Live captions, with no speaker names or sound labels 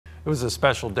It was a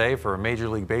special day for Major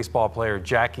League Baseball player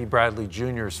Jackie Bradley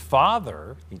Jr.'s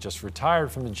father. He just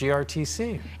retired from the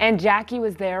GRTC. And Jackie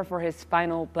was there for his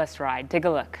final bus ride. Take a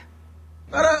look.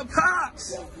 What up,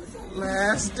 Pops?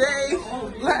 Last day.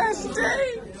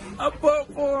 I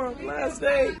fought for him last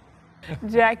day.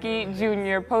 Jackie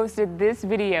Jr. posted this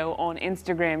video on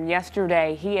Instagram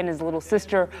yesterday. He and his little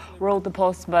sister rode the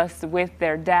Pulse bus with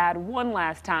their dad one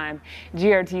last time.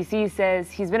 GRTC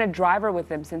says he's been a driver with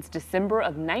them since December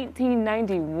of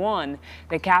 1991.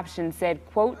 The caption said,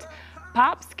 quote,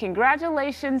 "Pops,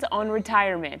 congratulations on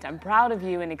retirement. I'm proud of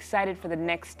you and excited for the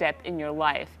next step in your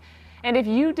life." And if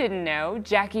you didn't know,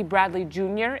 Jackie Bradley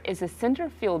Jr. is a center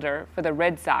fielder for the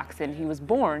Red Sox, and he was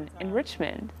born in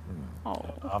Richmond. Oh.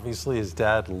 Obviously, his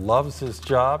dad loves his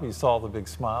job. You saw the big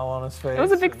smile on his face. It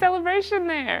was a big celebration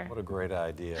there. What a great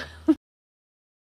idea.